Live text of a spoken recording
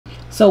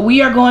So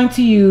we are going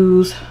to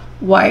use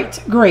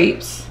white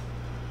grapes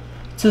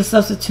to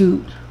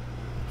substitute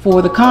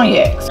for the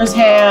cognacs. Let's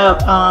have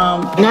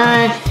 9,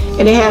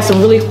 and they have some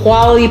really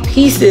quality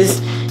pieces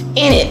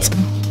in it.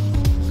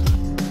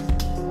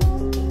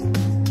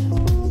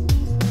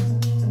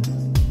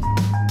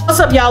 What's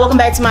up, y'all? Welcome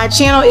back to my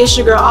channel. It's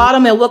your girl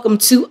Autumn, and welcome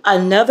to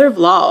another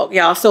vlog,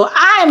 y'all. So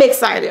I am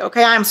excited,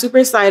 okay? I am super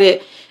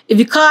excited. If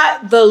you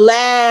caught the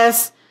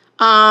last,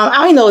 I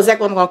don't even know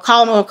exactly what I'm gonna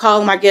call them. I'm gonna call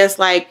them, I guess,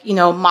 like, you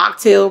know,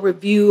 mocktail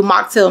review,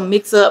 mocktail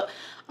mix up.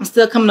 I'm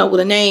still coming up with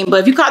a name,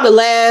 but if you caught the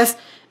last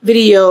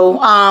video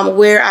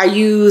where I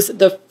used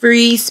the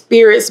Free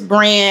Spirits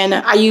brand,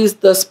 I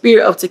used the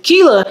spirit of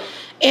tequila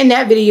in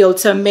that video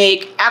to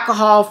make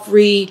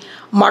alcohol-free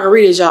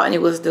margaritas, y'all, and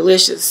it was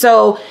delicious.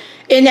 So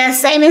in that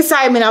same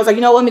excitement, I was like,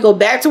 you know, let me go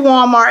back to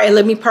Walmart and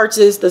let me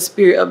purchase the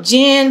spirit of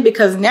gin,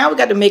 because now we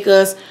got to make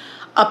us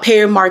a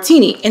pear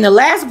martini. In the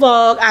last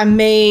vlog, I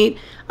made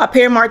a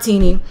pear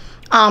martini.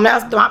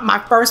 That was my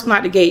first one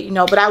out the gate, you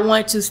know, but I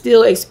wanted to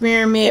still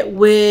experiment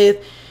with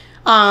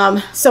some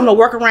of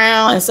the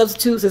workaround and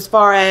substitutes as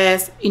far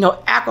as, you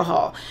know,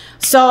 alcohol.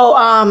 So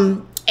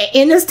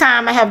in this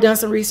time, I have done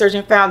some research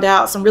and found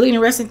out some really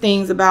interesting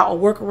things about a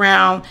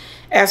workaround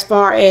as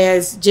far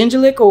as ginger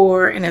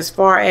liqueur and as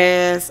far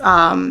as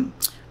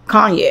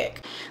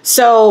cognac.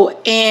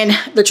 So, and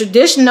the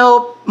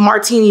traditional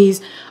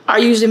martinis are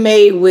usually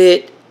made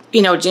with,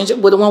 you know, ginger.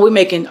 With the one we're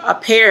making, a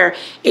pear,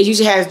 it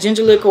usually has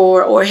ginger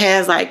liqueur or it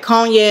has like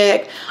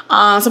cognac.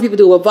 Some people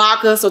do it with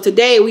vodka. So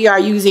today we are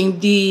using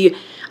the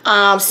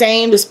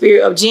the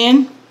spirit of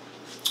gin,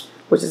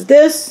 which is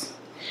this.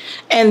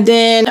 And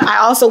then I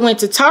also went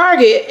to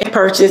Target and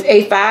purchased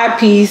a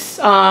 5-piece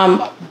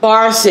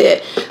bar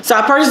set. So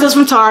I purchased this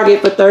from Target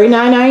for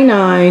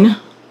 $39.99.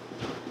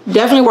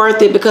 Definitely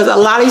worth it, because a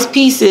lot of these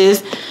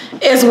pieces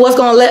is what's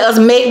going to let us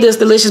make this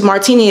delicious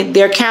martini.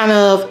 They're kind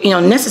of, you know,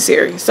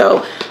 necessary.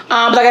 So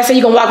like I said,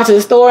 you can walk into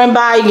the store and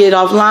buy, you get it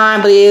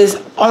offline, but it is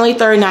only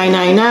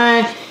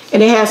 $39.99,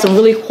 and they have some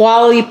really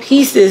quality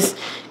pieces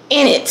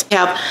in it. They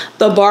have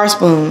the bar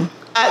spoon.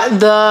 I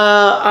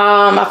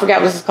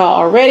forgot what this is called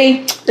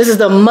already. This is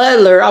the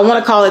muddler. I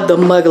want to call it the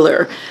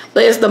muggler,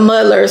 but it's the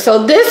muddler.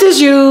 So this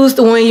is used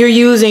when you're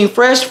using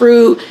fresh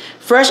fruit,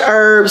 fresh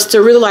herbs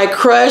to really like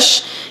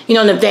crush, you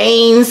know, the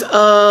veins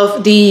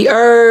of the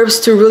herbs,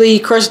 to really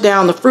crush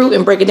down the fruit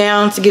and break it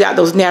down to get out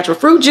those natural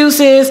fruit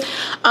juices. It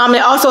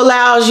also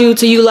allows you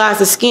to utilize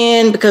the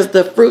skin, because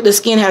the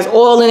skin has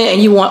oil in it,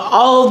 and you want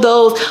all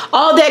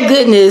that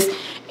goodness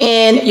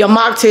in your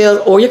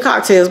mocktails or your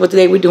cocktails, but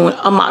today we're doing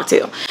a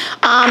mocktail.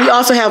 You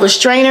also have a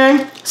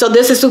strainer. So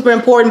this is super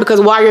important, because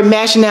while you're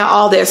mashing out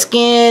all that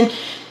skin,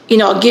 you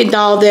know, getting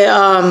all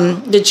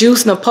that the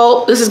juice and the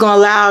pulp, this is going to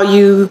allow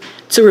you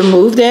to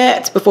remove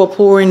that before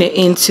pouring it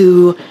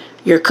into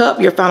your cup,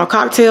 your final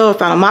cocktail or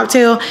final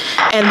mocktail.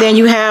 And then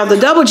you have the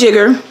double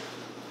jigger.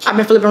 I've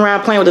been flipping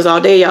around playing with this all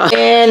day, y'all.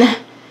 And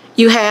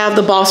you have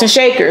the Boston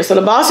shaker. So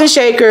the Boston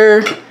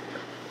shaker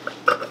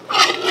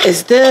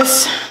is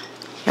this.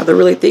 You have the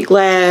really thick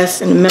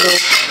glass in the middle,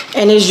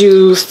 and it's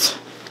used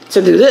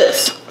to do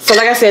this. So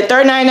like I said,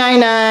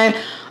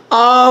 $39.99,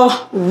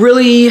 all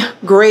really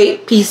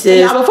great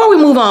pieces. Now, before we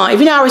move on, if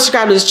you're not already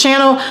subscribed to this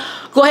channel,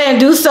 go ahead and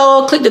do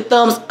so. Click the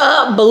thumbs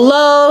up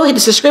below, hit the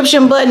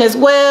subscription button as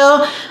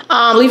well.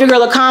 Leave your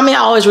girl a comment,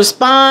 I always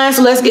respond.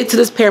 So let's get to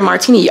this pear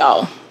martini,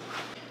 y'all.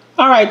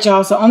 All right,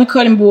 y'all, so on the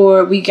cutting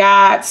board, we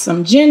got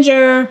some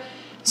ginger,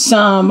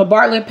 some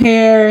Bartlett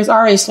pears,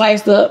 already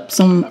sliced up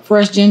some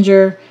fresh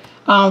ginger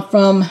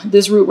from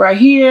this root right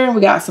here.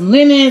 We got some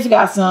lemons, we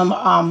got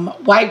some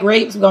white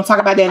grapes. We're gonna talk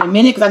about that in a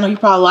minute, because I know you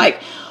probably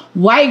like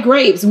white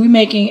grapes. We're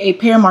making a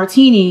pear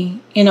martini,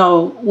 you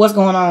know what's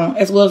going on,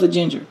 as well as the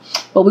ginger,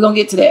 but we're gonna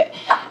get to that.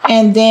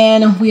 And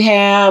then we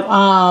have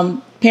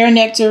pear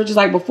nectar, just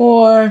like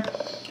before,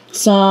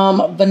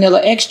 some vanilla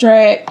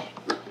extract,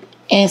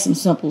 and some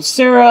simple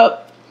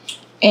syrup.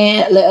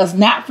 And let us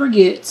not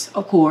forget,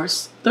 of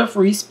course, the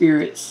Free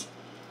Spirits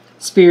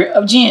spirit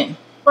of gin.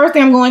 First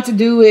thing I'm going to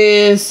do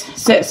is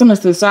set some of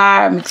this to the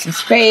side, make some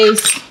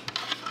space.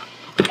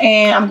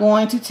 And I'm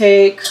going to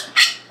take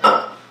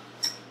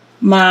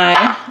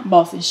my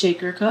Boston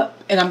shaker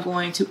cup, and I'm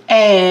going to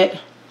add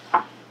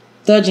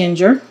the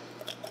ginger.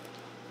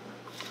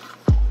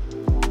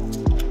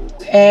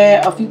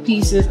 Add a few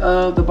pieces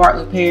of the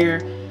Bartlett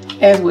pear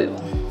as well.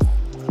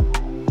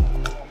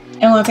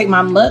 And I'm going to take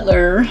my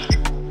muddler,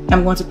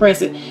 I'm going to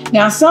press it.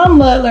 Now, some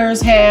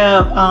muddlers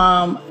have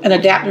an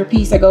adapter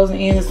piece that goes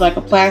in. It's like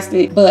a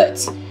plastic, but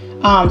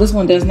this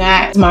one does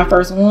not. It's my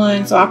first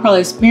one, so I'll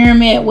probably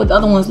experiment with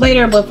other ones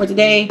later, but for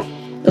today,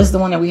 this is the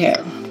one that we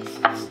have.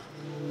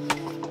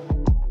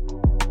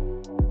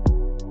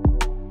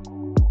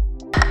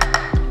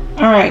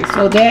 All right,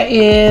 so that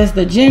is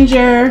the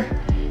ginger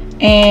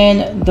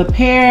and the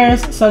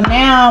pears. So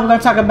now we're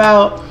gonna talk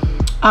about,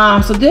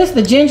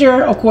 the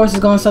ginger, of course, is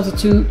gonna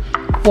substitute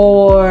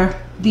for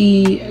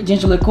the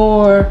ginger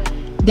liqueur,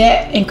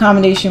 that in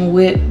combination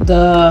with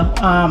the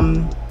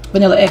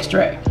vanilla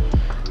extract.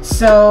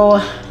 So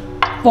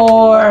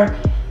for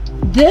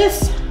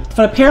this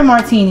for the pear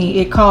martini,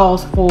 it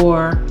calls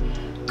for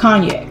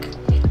cognac.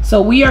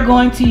 So we are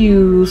going to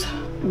use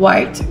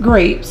white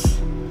grapes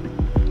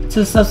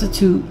to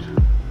substitute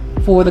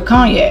for the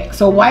cognac.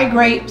 So white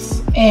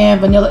grapes and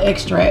vanilla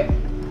extract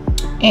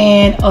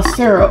and a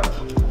syrup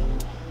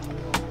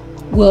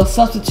will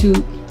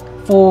substitute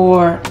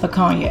for the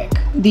cognac.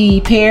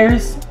 The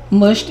pears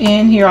mushed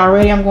in here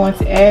already. I'm going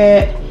to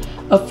add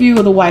a few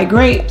of the white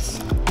grapes.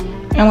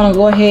 I'm going to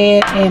go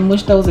ahead and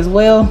mush those as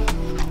well.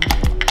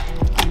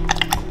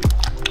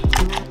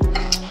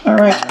 All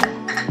right,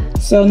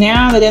 so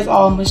now that that's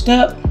all mushed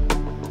up,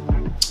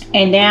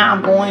 and now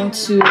I'm going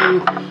to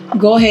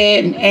go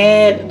ahead and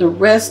add the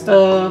rest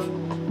of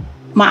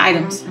my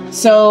items.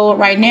 So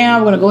right now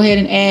we're going to go ahead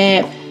and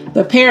add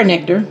the pear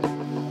nectar.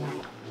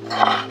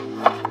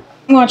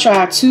 I'm going to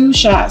try 2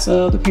 shots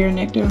of the pear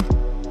nectar.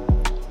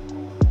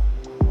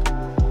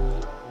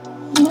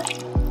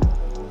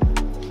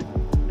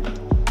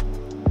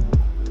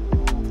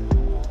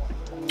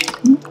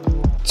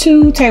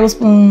 2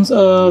 tablespoons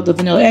of the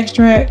vanilla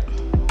extract.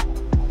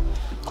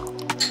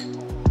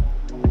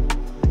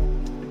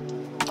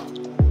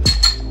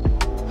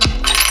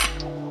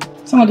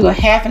 So I'm gonna do a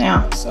 1/2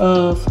 ounce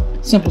of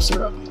simple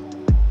syrup.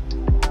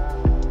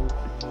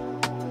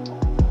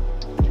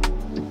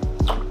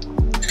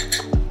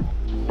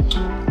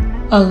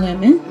 A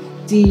lemon.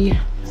 See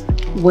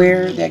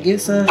where that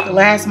gets us. The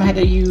last time I had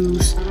to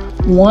use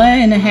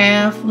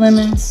 1.5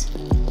 lemons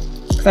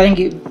because I didn't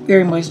get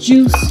very much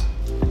juice.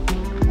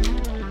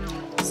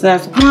 So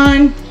that's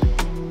 1.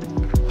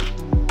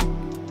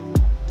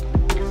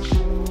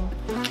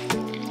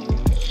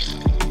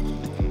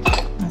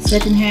 My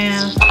second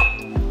half.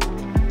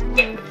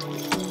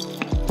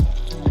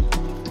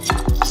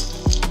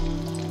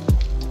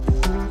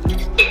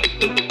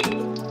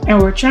 And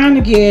we're trying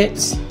to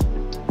get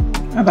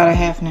about a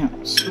 1/2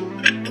 ounce.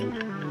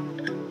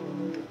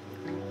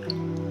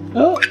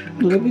 Oh,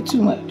 a little bit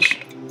too much.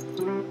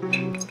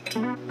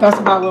 That's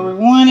about what we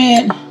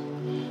wanted.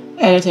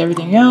 Add it to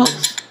everything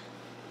else.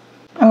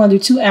 I'm gonna do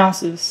 2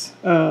 ounces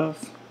of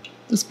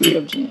the spirit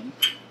of gin.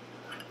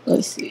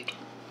 Let's see.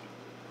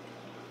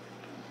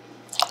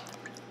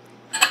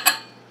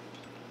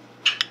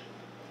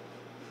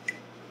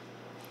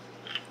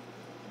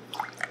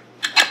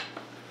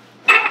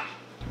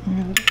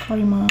 The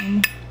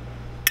cardamom.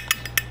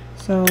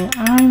 So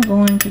I'm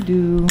going to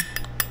do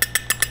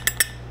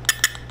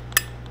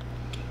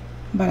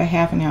about a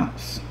 1/2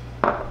 ounce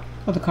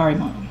of the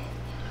cardamom,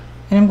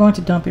 and I'm going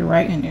to dump it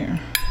right in there.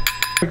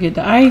 Get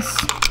the ice.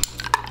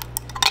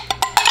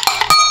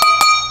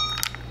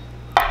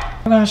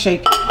 We're gonna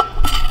shake it.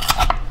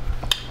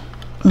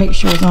 Make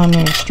sure it's on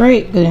there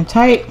straight, good and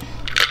tight.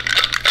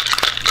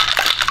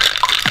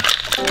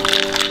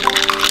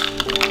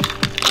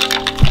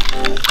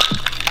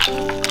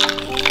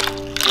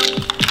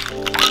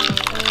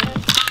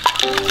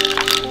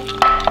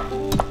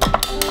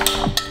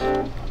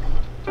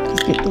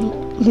 Just get the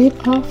lid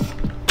off.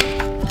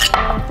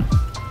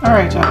 All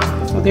right,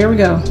 y'all, so there we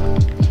go.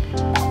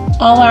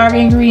 All our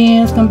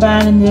ingredients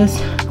combined in this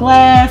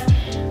glass.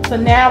 So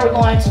now we're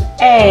going to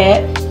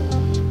add,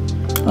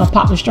 I'll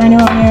pop the strainer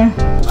on there,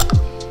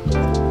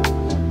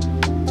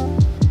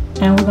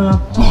 and we're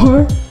gonna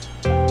pour.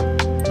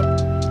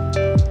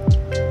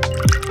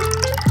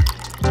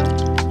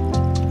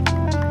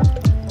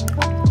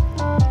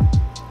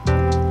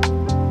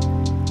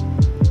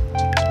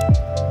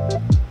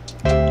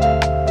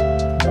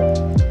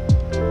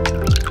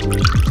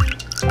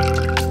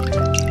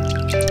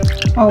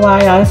 Oh wow,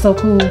 y'all, it's so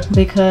cool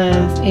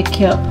because it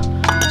kept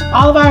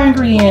all of our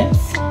ingredients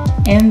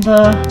in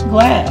the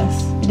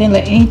glass. It didn't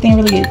let anything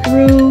really get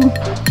through.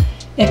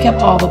 It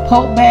kept all the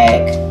pulp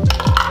back.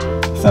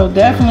 So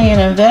definitely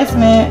an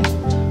investment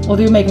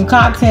whether you're making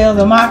cocktails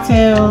or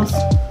mocktails.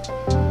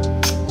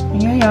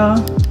 Yeah, y'all.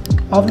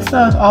 All the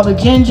stuff, all the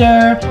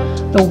ginger,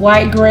 the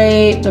white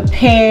grape, the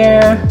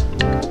pear,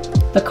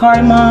 the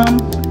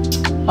cardamom,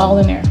 all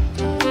in there.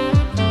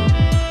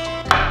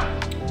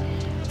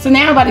 So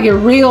now we're about to get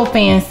real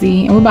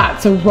fancy and we're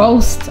about to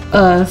roast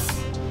us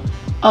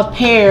a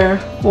pear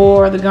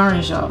for the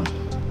garnish, y'all.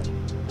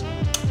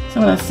 So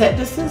I'm gonna set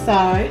this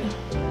aside.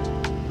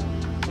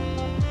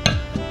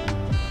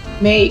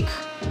 Make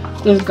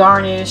this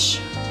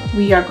garnish.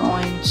 We are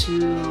going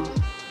to,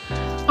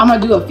 I'm gonna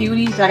do a few of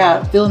these. I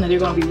got a feeling that they're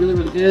gonna be really,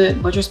 really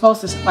good, but you're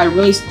supposed to like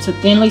really to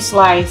thinly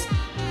slice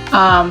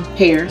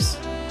pears.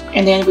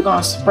 And then we're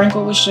gonna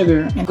sprinkle with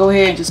sugar and go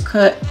ahead and just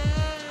cut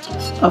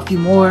a few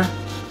more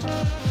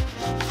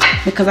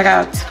because I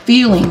got a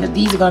feeling that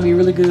these are gonna be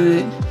really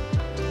good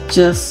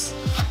just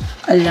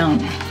alone.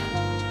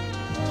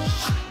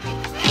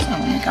 I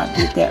don't think I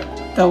did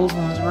those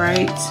ones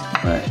right,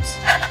 but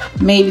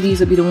maybe these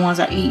will be the ones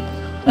I eat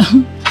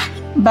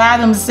by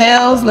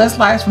themselves. Let's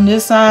slice from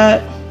this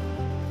side,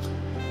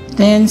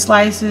 thin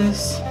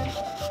slices.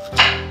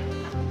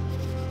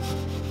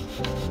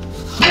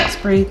 That's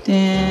pretty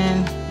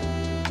thin.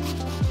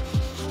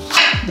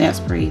 That's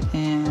pretty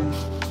thin.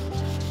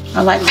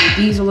 I like the way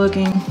these are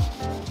looking.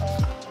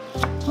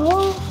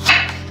 Oh,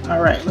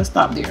 all right, let's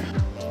stop there.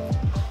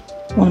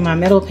 one of my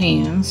metal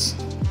pans.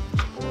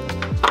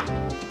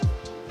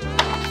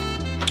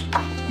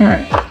 All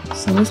right,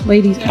 so let's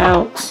lay these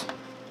out.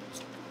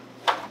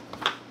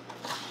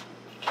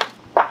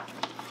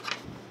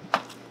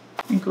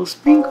 Sprinkle,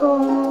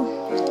 sprinkle.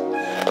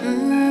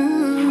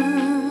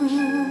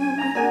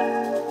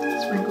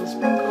 Sprinkle,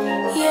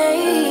 sprinkle.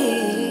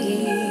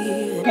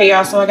 Hey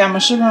y'all, so I got my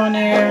sugar on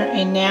there,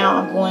 and now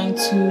I'm going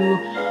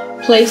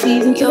to place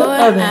these into the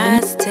oven. Your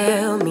eyes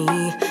tell me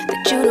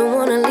that you don't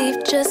want to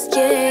leave just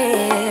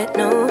yet.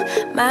 No,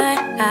 my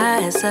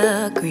eyes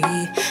agree.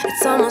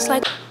 It's almost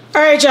like...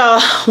 All right, y'all,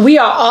 we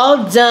are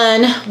all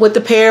done with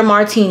the pear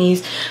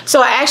martinis.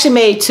 So I actually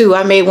made two.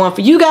 I made one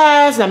for you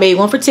guys, and I made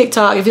one for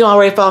TikTok. If you don't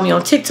already follow me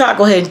on TikTok,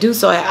 go ahead and do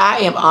so. I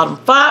am Autumn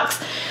Fox.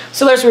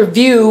 So let's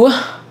review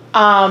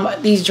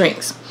these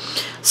drinks.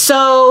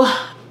 So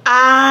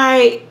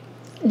I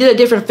did a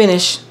different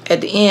finish at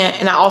the end,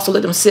 and I also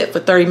let them sit for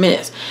 30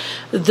 minutes.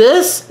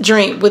 This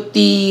drink with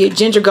the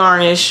ginger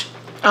garnish,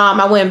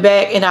 I went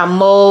back and I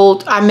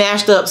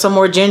mashed up some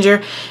more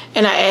ginger,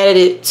 and I added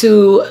it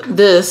to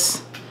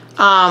this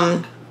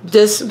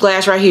this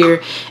glass right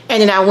here,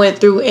 and then I went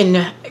through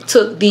and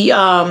took the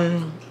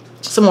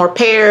some more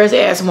pears,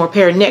 added some more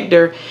pear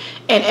nectar,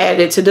 and added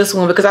it to this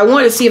one because I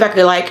wanted to see if I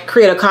could like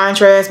create a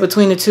contrast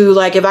between the two.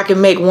 Like if I could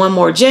make one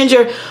more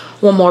ginger,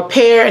 one more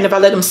pear, and if I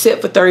let them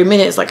sit for 30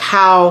 minutes, like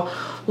how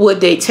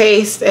would they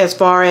taste as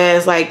far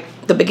as like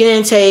the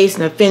beginning taste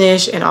and the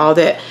finish and all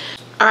that.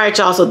 All right,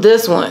 y'all, so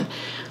this one's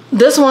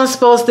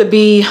supposed to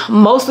be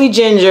mostly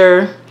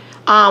ginger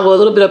with a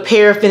little bit of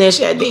pear finish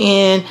at the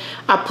end.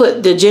 I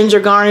put the ginger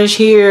garnish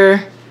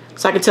here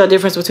so I can tell the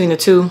difference between the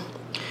two.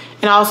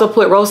 And I also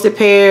put roasted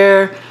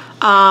pear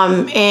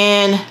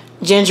and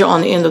ginger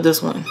on the end of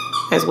this one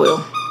as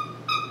well.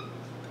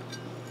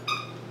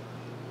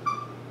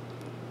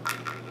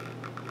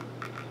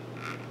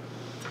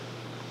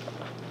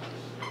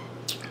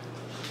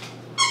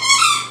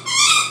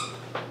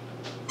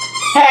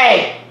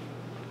 Hey!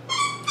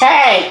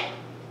 Hey!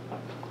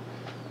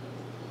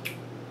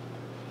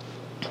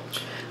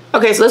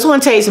 Okay, so this one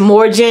tastes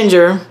more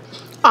ginger.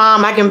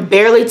 I can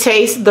barely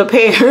taste the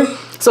pear,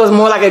 so it's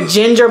more like a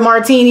ginger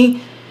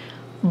martini.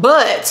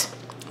 But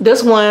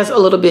this one's a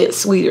little bit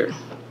sweeter.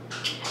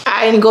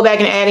 I didn't go back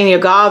and add any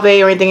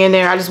agave or anything in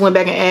there. I just went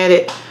back and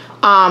added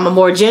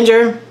more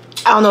ginger.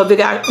 I don't know if it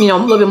got, you know,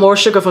 a little bit more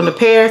sugar from the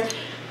pear.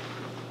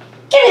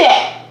 Give me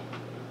that.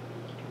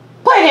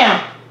 Put it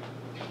down.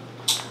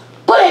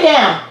 Put it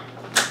down.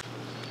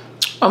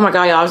 Oh my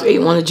God, y'all, I was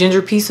eating one of the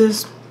ginger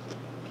pieces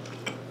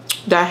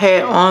that I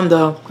had on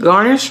the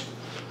garnish.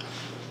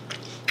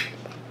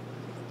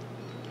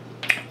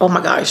 Oh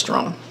my God, it's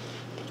strong.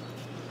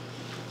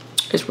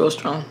 It's real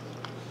strong.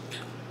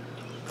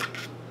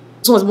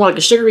 This one's more like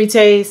a sugary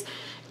taste,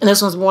 and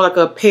this one's more like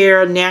a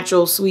pear,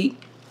 natural, sweet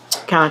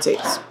kind of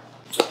taste.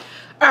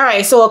 All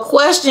right, so a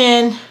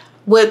question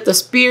with the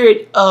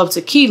spirit of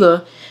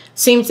tequila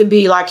seems to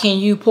be like, can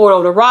you pour it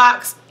over the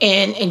rocks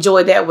and enjoy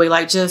it that way,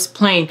 like just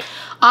plain?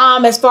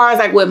 As far as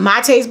like with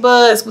my taste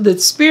buds, with the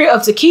spirit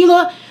of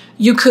tequila,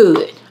 you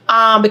could.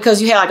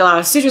 Because you had like a lot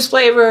of citrus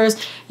flavors,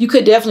 you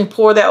could definitely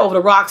pour that over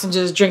the rocks and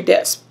just drink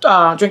that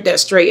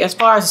straight. As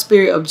far as the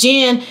spirit of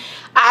gin,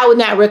 I would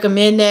not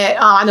recommend that.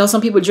 I know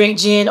some people drink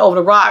gin over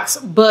the rocks,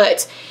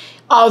 but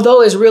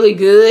although it's really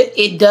good,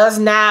 it does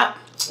not.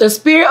 The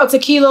spirit of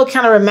tequila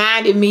kind of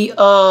reminded me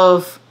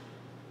of,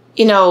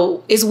 you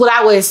know, it's what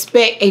I would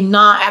expect a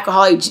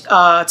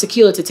non-alcoholic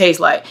tequila to taste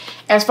like.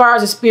 As far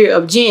as the spirit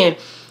of gin,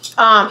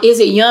 is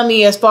it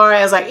yummy as far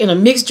as like in a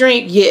mixed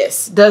drink?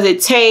 Yes. Does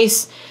it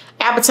taste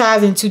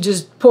appetizing to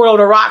just pour it over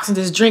the rocks and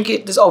just drink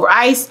it just over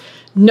ice?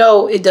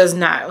 No, it does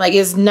not. Like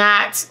it's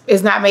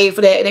not made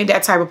for that. It ain't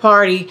that type of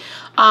party.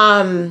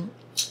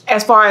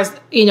 As far as,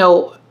 you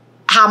know,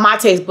 how my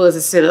taste buds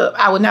is set up,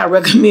 I would not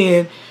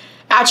recommend.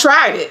 I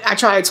tried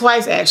it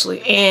twice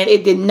actually, and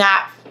it did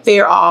not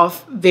fare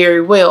off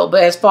very well.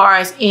 But as far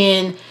as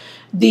in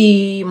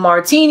the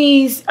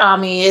martinis, I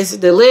mean, it's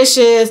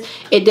delicious.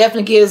 It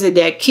definitely gives it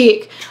that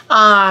kick.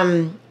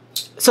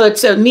 So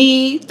to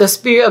me, the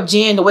spirit of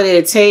gin, the way that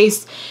it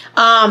tastes,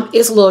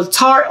 it's a little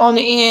tart on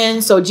the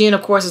end. So gin,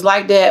 of course, is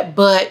like that.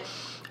 But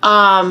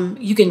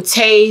you can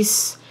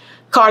taste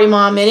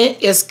cardamom in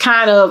it. It's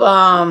kind of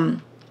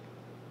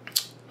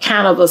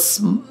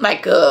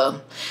like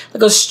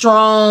a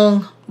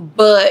strong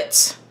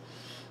but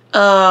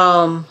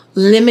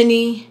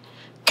lemony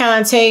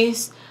kind of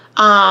taste.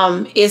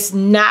 It's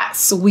not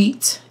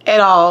sweet at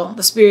all.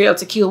 The spirit of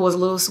tequila was a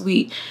little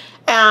sweet.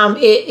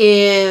 It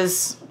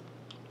is,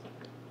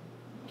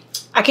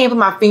 I can't put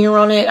my finger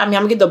on it. I mean,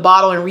 I'm gonna get the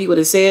bottle and read what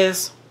it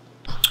says.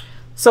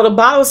 So the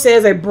bottle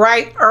says a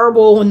bright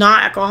herbal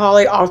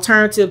non-alcoholic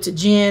alternative to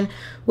gin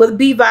with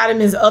B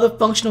vitamins and other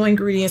functional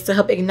ingredients to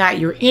help ignite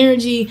your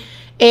energy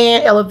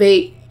and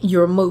elevate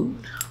your mood.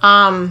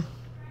 The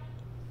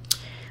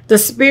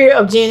spirit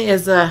of gin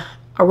is a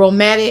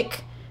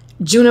aromatic,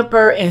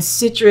 juniper and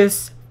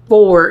citrus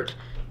forward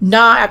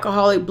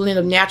non-alcoholic blend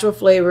of natural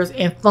flavors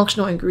and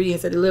functional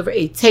ingredients that deliver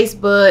a taste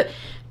bud,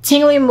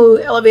 tingling mood,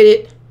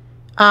 elevated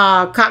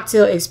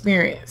cocktail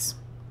experience.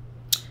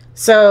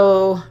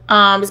 So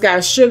it's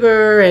got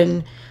sugar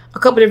and a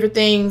couple different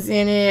things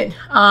in it.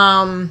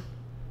 The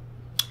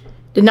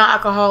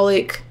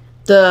non-alcoholic,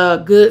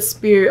 the good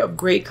spirit of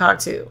great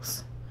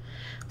cocktails.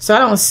 So I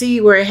don't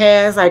see where it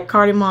has like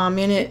cardamom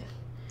in it.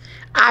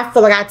 I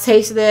feel like I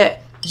tasted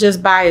that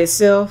just by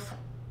itself.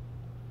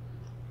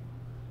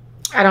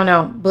 I don't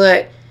know,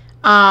 but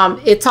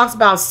it talks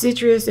about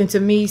citrus, and to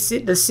me,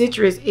 the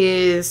citrus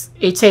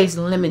it tastes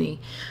lemony.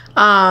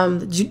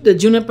 The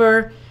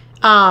juniper,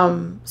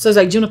 so it's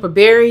like juniper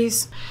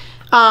berries.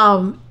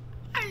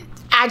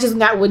 I just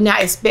would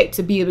not expect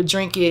to be able to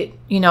drink it,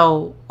 you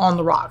know, on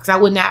the rocks. I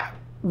would not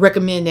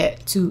recommend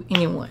that to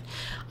anyone.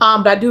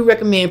 But I do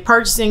recommend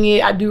purchasing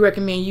it. I do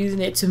recommend using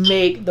it to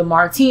make the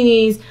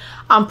martinis.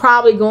 I'm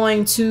probably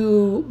going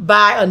to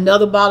buy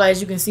another bottle. As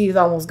you can see, it's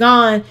almost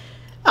gone.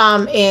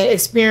 And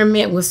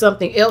experiment with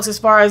something else as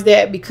far as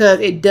that, because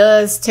it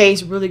does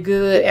taste really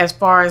good as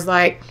far as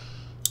like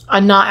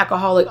a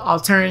non-alcoholic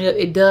alternative.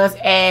 It does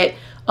add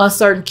a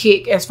certain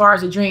kick as far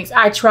as the drinks.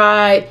 I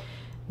tried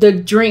the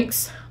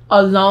drinks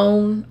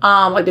alone,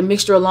 like the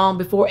mixture alone,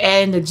 before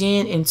adding the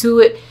gin into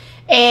it,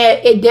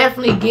 and it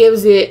definitely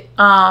gives it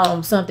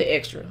something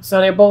extra. So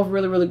they're both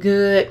really, really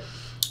good.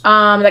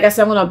 Like I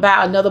said, I'm gonna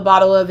buy another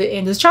bottle of it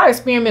and just try to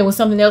experiment with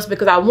something else,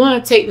 because I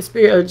want to take the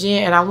spirit of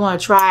gin and I want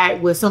to try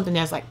it with something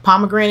that's like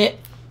pomegranate.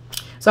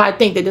 So I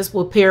think that this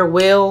will pair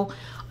well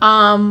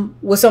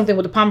with something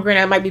with the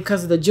pomegranate. It might be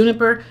because of the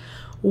juniper.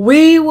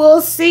 We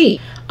will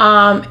see.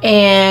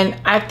 And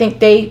I think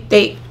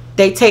they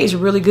taste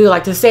really good.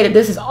 Like, to say that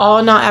this is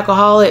all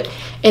non-alcoholic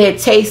and it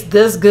tastes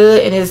this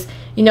good, and it's,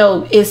 you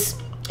know, it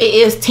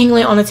is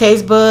tingling on the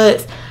taste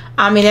buds.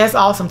 I mean, that's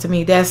awesome to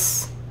me.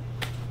 That's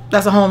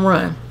a home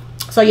run.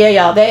 So yeah,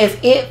 y'all, that is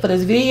it for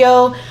this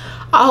video.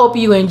 I hope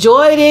you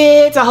enjoyed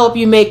it. I hope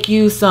you make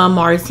you some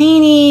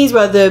martinis,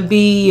 whether it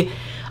be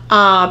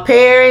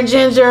pear and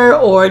ginger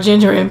or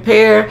ginger and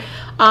pear,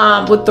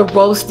 with the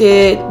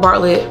roasted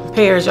Bartlett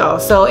pears,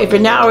 y'all. So if you're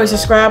not already a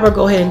subscriber,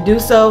 go ahead and do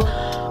so.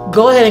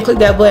 Go ahead and click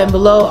that button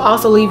below.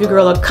 Also, leave your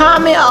girl a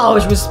comment. I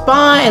always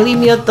respond, and leave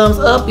me a thumbs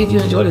up if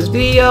you enjoyed this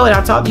video. And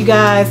I'll talk to you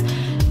guys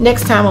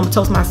next time. I'm gonna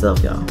toast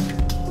myself, y'all.